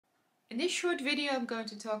In this short video, I'm going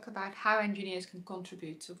to talk about how engineers can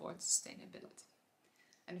contribute towards sustainability.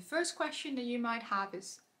 And the first question that you might have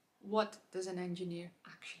is, what does an engineer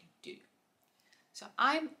actually do? So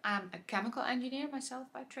I am a chemical engineer myself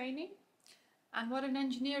by training. And what an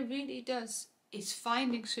engineer really does is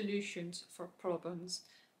finding solutions for problems.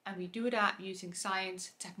 And we do that using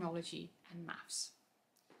science, technology, and maths.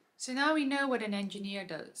 So now we know what an engineer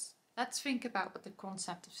does. Let's think about what the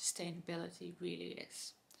concept of sustainability really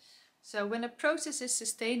is. So when a process is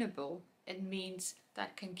sustainable, it means that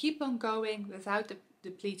it can keep on going without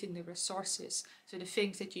depleting the resources, so the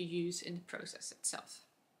things that you use in the process itself.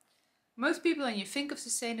 Most people, when you think of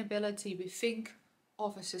sustainability, we think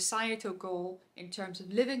of a societal goal in terms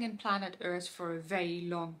of living in planet Earth for a very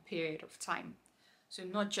long period of time. So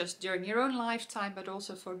not just during your own lifetime, but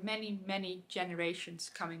also for many, many generations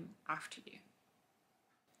coming after you.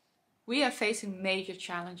 We are facing major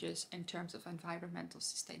challenges in terms of environmental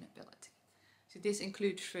sustainability. So this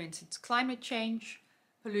includes, for instance, climate change,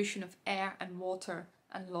 pollution of air and water,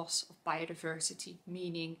 and loss of biodiversity,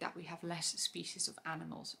 meaning that we have less species of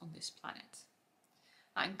animals on this planet.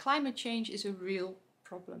 Now, and climate change is a real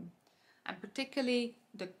problem. And particularly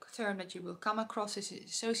the term that you will come across is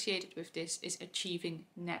associated with this is achieving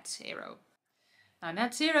net zero. Now,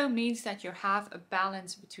 net zero means that you have a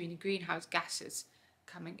balance between the greenhouse gases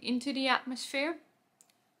coming into the atmosphere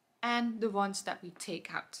and the ones that we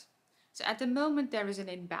take out. So at the moment there is an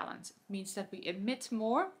imbalance. It means that we emit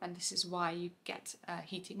more, and this is why you get a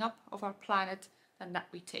heating up of our planet, than that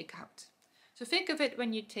we take out. So think of it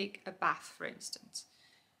when you take a bath, for instance.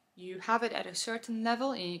 You have it at a certain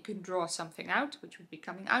level and you can draw something out, which would be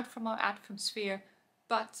coming out from our atmosphere,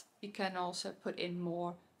 but you can also put in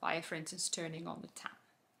more via, for instance, turning on the tap.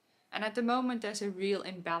 And at the moment there's a real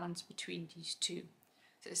imbalance between these two.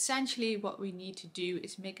 So essentially what we need to do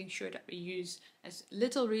is making sure that we use as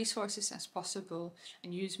little resources as possible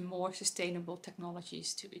and use more sustainable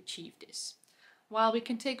technologies to achieve this. While we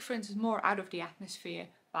can take, for instance, more out of the atmosphere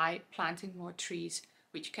by planting more trees,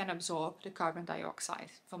 which can absorb the carbon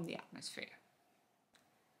dioxide from the atmosphere.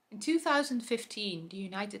 In 2015, the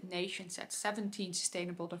United Nations set 17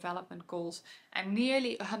 Sustainable Development Goals and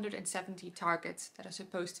nearly 170 targets that are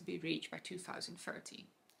supposed to be reached by 2030.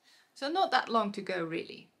 So not that long to go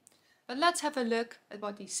really. But let's have a look at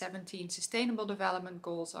what these 17 Sustainable Development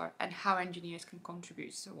Goals are and how engineers can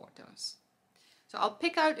contribute toward those. So I'll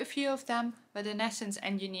pick out a few of them, but in essence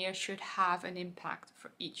engineers should have an impact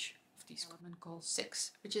for each of these. Development Goal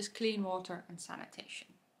 6, which is clean water and sanitation.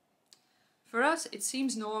 For us, it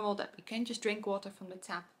seems normal that we can just drink water from the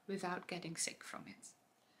tap without getting sick from it.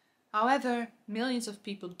 However, millions of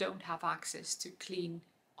people don't have access to clean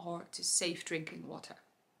or to safe drinking water.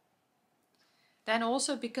 Then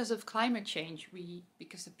also because of climate change,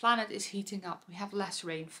 because the planet is heating up, we have less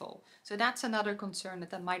rainfall. So that's another concern, that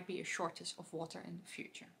there might be a shortage of water in the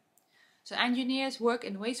future. So engineers work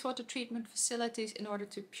in wastewater treatment facilities in order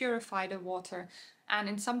to purify the water, and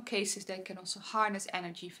in some cases they can also harness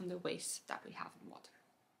energy from the waste that we have in water.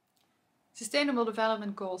 Sustainable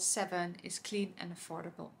Development Goal 7 is clean and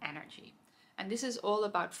affordable energy. And this is all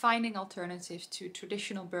about finding alternatives to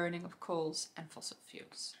traditional burning of coals and fossil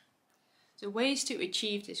fuels. The ways to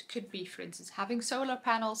achieve this could be, for instance, having solar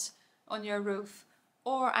panels on your roof,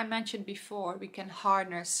 or I mentioned before, we can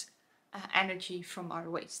harness energy from our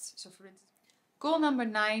waste. So for instance, goal number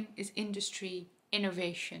 9 is industry,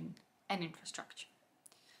 innovation and infrastructure.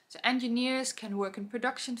 So engineers can work in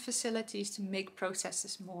production facilities to make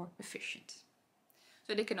processes more efficient.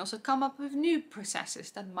 So they can also come up with new processes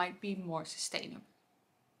that might be more sustainable.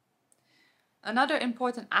 Another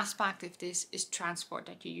important aspect of this is transport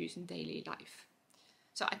that you use in daily life.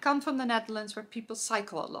 So I come from the Netherlands where people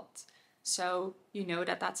cycle a lot. So you know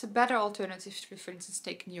that that's a better alternative to, for instance,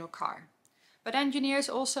 taking your car. But engineers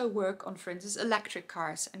also work on, for instance, electric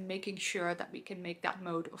cars and making sure that we can make that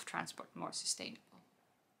mode of transport more sustainable.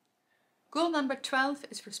 Goal number 12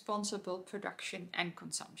 is responsible production and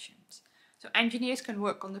consumption. So engineers can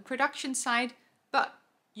work on the production side, but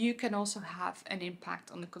you can also have an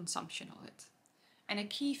impact on the consumption of it. And a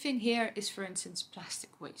key thing here is, for instance,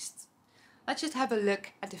 plastic waste. Let's just have a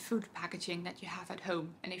look at the food packaging that you have at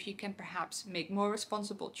home and if you can perhaps make more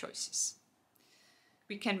responsible choices.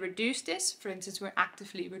 We can reduce this. For instance, we're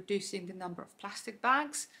actively reducing the number of plastic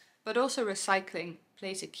bags, but also recycling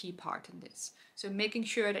plays a key part in this. So making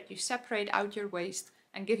sure that you separate out your waste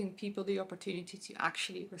and giving people the opportunity to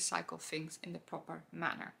actually recycle things in the proper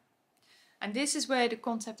manner. And this is where the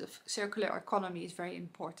concept of circular economy is very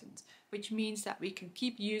important, which means that we can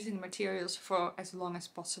keep using materials for as long as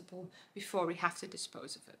possible before we have to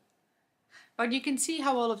dispose of it. But you can see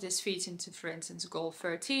how all of this feeds into, for instance, goal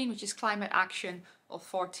 13, which is climate action, or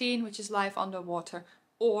 14, which is life underwater,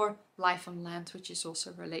 or life on land, which is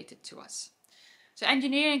also related to us. So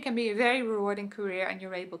engineering can be a very rewarding career, and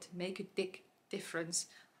you're able to make a big difference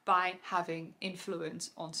by having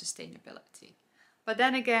influence on sustainability. But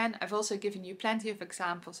then again, I've also given you plenty of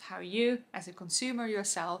examples how you, as a consumer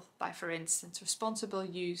yourself, by for instance responsible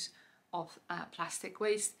use of plastic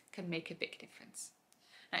waste, can make a big difference.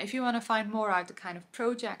 Now, if you want to find more out the kind of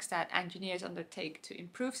projects that engineers undertake to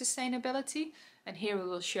improve sustainability, and here we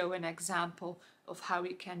will show an example of how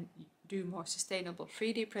we can do more sustainable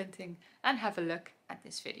 3D printing, and have a look at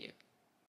this video.